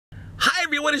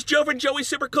everyone, it's Joe from Joey's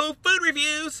Super Cool Food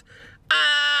Reviews.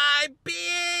 I'm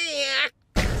back.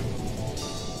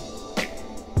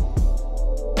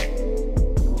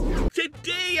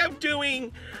 Today I'm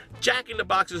doing Jack in the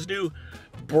Box's new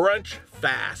Brunch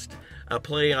Fast. A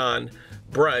play on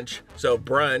brunch, so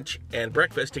brunch and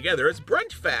breakfast together. It's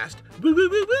Brunch Fast. Woo, woo,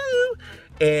 woo, woo.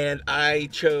 And I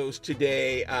chose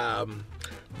today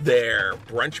their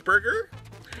Brunch Burger.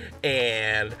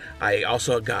 And I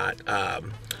also got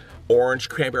orange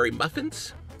cranberry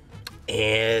muffins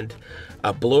and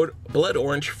a blood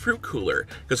orange fruit cooler.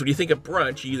 Because when you think of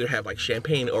brunch, you either have like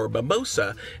champagne or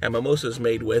mimosa, and mimosa is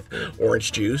made with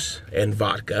orange juice and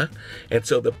vodka. And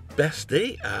so the best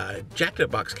they Jack in the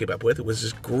Box came up with was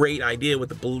this great idea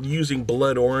with using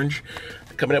blood orange,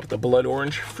 coming up with the blood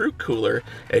orange fruit cooler,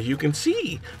 as you can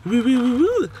see. Woo, woo, woo,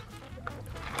 woo.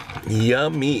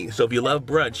 Yummy. So if you love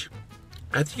brunch,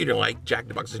 I think you're gonna like Jack in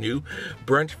the Box's new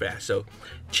Brunch Fast. So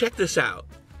check this out.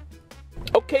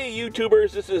 Okay,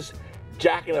 YouTubers, this is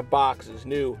Jack in the Box's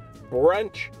new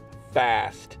Brunch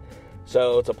Fast.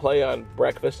 So it's a play on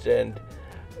breakfast and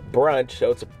brunch,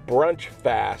 so it's a Brunch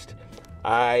Fast.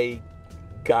 I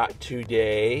got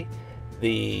today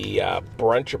the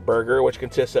Brunch Burger, which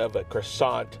consists of a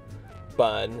croissant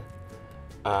bun,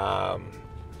 a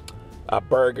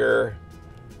burger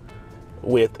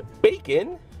with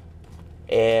bacon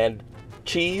and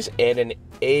cheese and an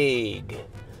egg.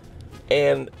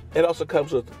 And it also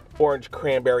comes with orange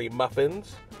cranberry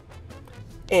muffins.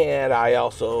 And I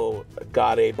also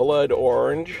got a blood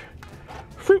orange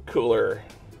fruit cooler,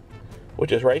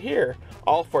 which is right here,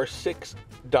 all for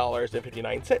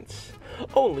 $6.59.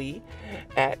 Only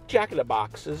at Jack in the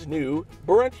Box's new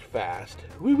Brunch Fast.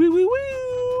 Woo, woo, woo,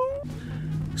 woo.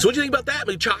 So what do you think about that,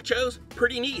 muchachos?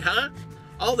 Pretty neat, huh?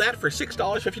 All that for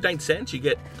 $6.59. You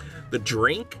get the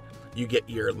drink, you get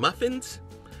your muffins,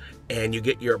 and you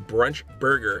get your brunch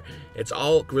burger. It's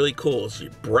all really cool. It's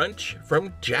brunch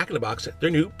from Jack in the Box, their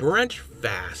new Brunch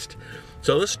Fast.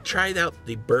 So let's try out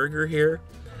the burger here.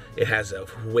 It has a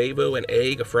huevo and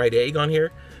egg, a fried egg on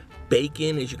here.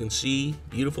 Bacon, as you can see,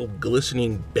 beautiful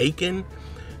glistening bacon.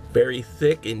 Very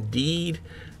thick indeed.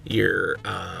 Your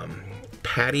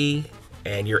patty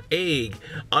and your egg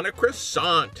on a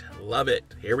croissant. Love it.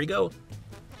 Here we go.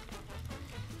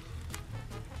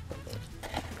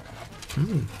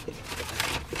 Mm.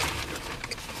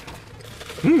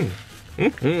 Mm.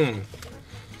 Mm-hmm.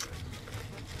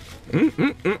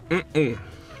 Mm-mm-mm-mm-mm.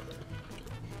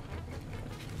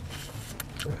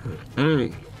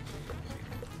 Mm.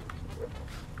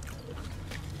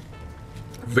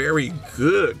 Very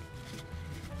good.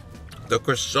 The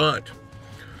croissant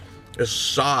is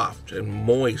soft and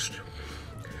moist.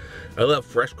 I love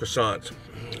fresh croissants.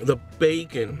 The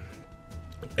bacon,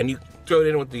 and you throw it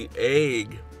in with the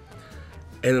egg,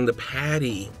 and then the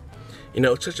patty. You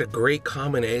know, it's such a great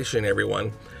combination,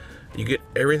 everyone. You get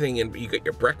everything in, you get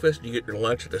your breakfast, you get your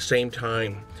lunch at the same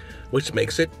time, which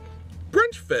makes it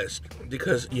Brunch Fest,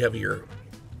 because you have your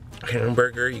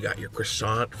hamburger, you got your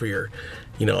croissant for your,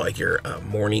 you know, like your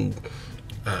morning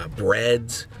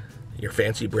breads, your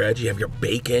fancy breads, you have your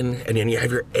bacon, and then you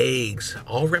have your eggs,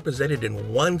 all represented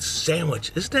in one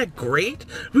sandwich. Isn't that great?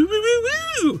 Woo, woo, woo,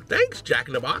 woo! Thanks, Jack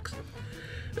in the Box.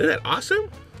 Isn't that awesome?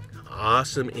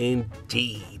 Awesome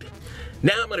indeed.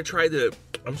 Now I'm gonna try the,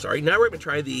 now we're gonna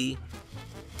try the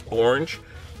orange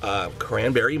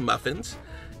cranberry muffins,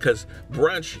 because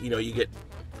brunch, you know, you get,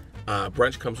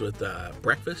 brunch comes with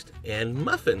breakfast and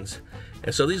muffins.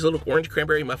 And so these little orange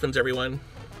cranberry muffins, everyone,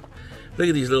 look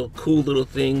at these little cool little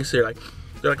things. They're like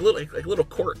little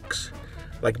corks,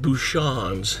 like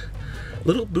bouchons,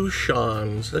 little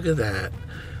bouchons. Look at that.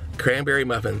 Cranberry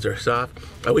muffins are soft.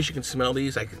 I wish you can smell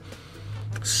these. I can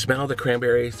smell the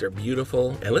cranberries. They're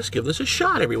beautiful. And let's give this a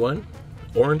shot, everyone.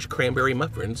 Orange cranberry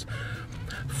muffins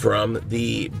from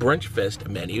the Brunch Fest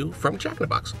menu from Jack in the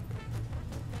Box.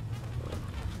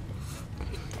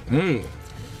 Mmm.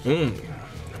 Mmm.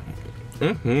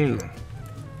 Mm-hmm.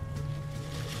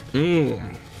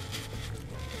 Mmm.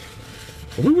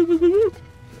 Woo, woo, woo, woo,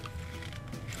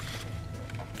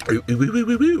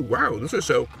 woo. Wow, this is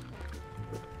so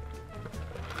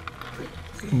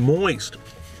moist.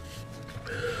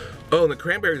 Oh, and the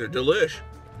cranberries are delish.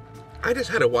 I just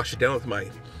had to wash it down with my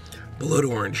blood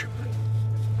orange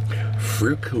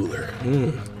fruit cooler.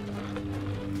 Mmm.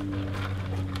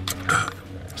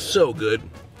 So good.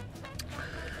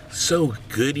 So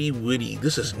goody woody.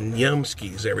 This is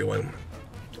yumskis, everyone.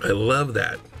 I love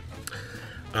that.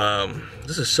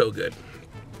 This is so good.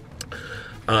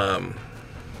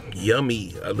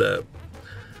 Yummy. The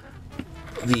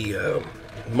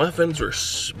muffins are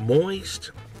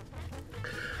moist.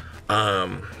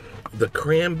 The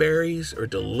cranberries are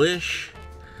delish.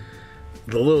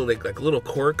 The little like little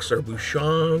corks are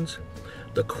bouchons.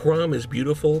 The crumb is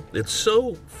beautiful. It's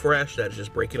so fresh that it's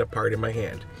just breaking apart in my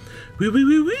hand. Woo woo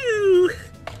woo woo!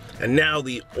 And now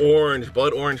the orange,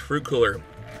 blood orange fruit cooler.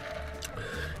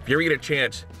 If you ever get a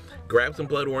chance, grab some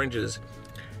blood oranges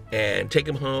and take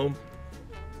them home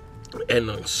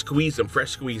and squeeze them,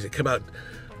 fresh squeeze. They come out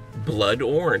blood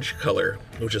orange color,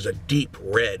 which is a deep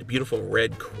red, beautiful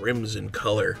red crimson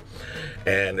color.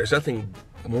 And there's nothing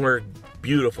more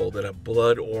beautiful than a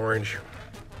blood orange,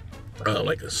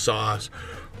 like a sauce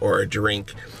or a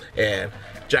drink. And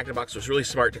Jack in the Box was really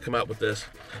smart to come out with this,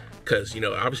 because, you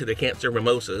know, obviously they can't serve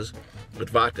mimosas with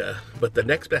vodka, but the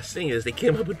next best thing is they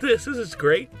came up with this. This is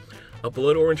great. A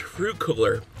blood orange fruit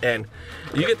cooler, and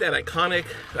you get that iconic,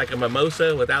 like a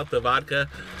mimosa without the vodka.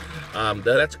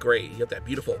 That's great. You get that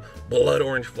beautiful blood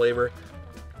orange flavor.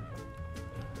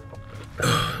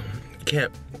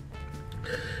 Can't.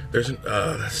 There's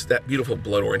that beautiful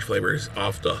blood orange flavor is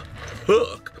off the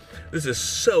hook. This is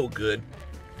so good.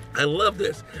 I love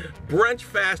this.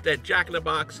 Brunchfast at Jack in the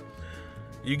Box.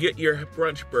 You get your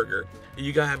brunch burger.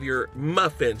 You have your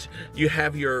muffins. You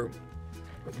have your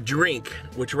drink,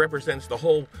 which represents the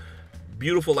whole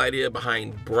beautiful idea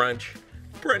behind brunch.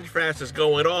 Brunchfast is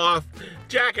going off.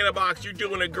 Jack in the Box, you're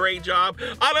doing a great job.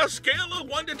 On a scale of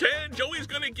 1 to 10, Joey's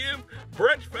gonna give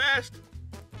Brunchfast,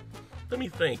 let me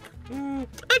think, a 10.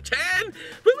 Woo,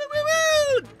 woo,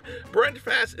 woo, woo.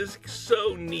 Brunchfast is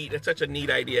so neat. It's such a neat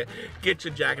idea. Get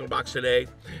to Jack in the Box today.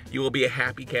 You will be a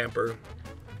happy camper.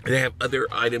 They have other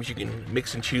items you can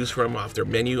mix and choose from off their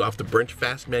menu, off the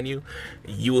Brunchfast menu.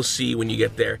 You will see when you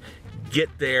get there. Get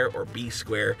there or be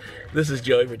square. This is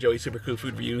Joey from Joey's Super Cool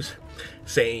Food Reviews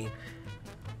saying,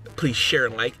 please share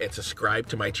and like and subscribe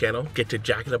to my channel. Get to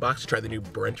Jack in the Box to try the new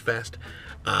Brunchfast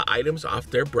items off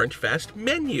their Brunchfast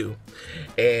menu.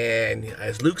 And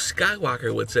as Luke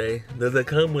Skywalker would say, does it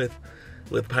come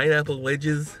with pineapple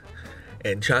wedges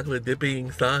and chocolate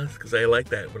dipping sauce? Because I like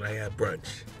that when I have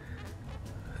brunch.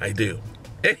 I do.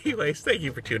 Anyways, thank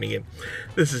you for tuning in.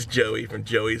 This is Joey from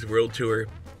Joey's World Tour.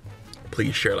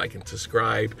 Please share, like, and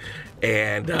subscribe.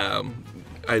 And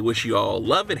I wish you all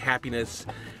love and happiness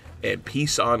and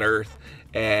peace on earth.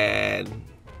 And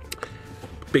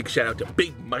big shout out to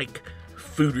Big Mike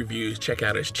Food Reviews. Check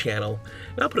out his channel.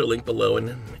 And I'll put a link below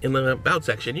in the about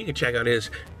section. You can check out his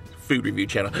food review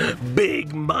channel.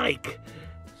 Big Mike.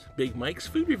 Big Mike's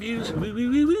Food Reviews. Woo,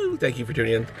 woo, woo, woo. Thank you for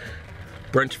tuning in.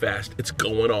 Brunchfast, it's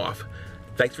going off.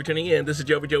 Thanks for tuning in. This is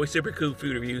Joey Super Cool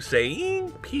Food Review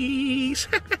saying peace.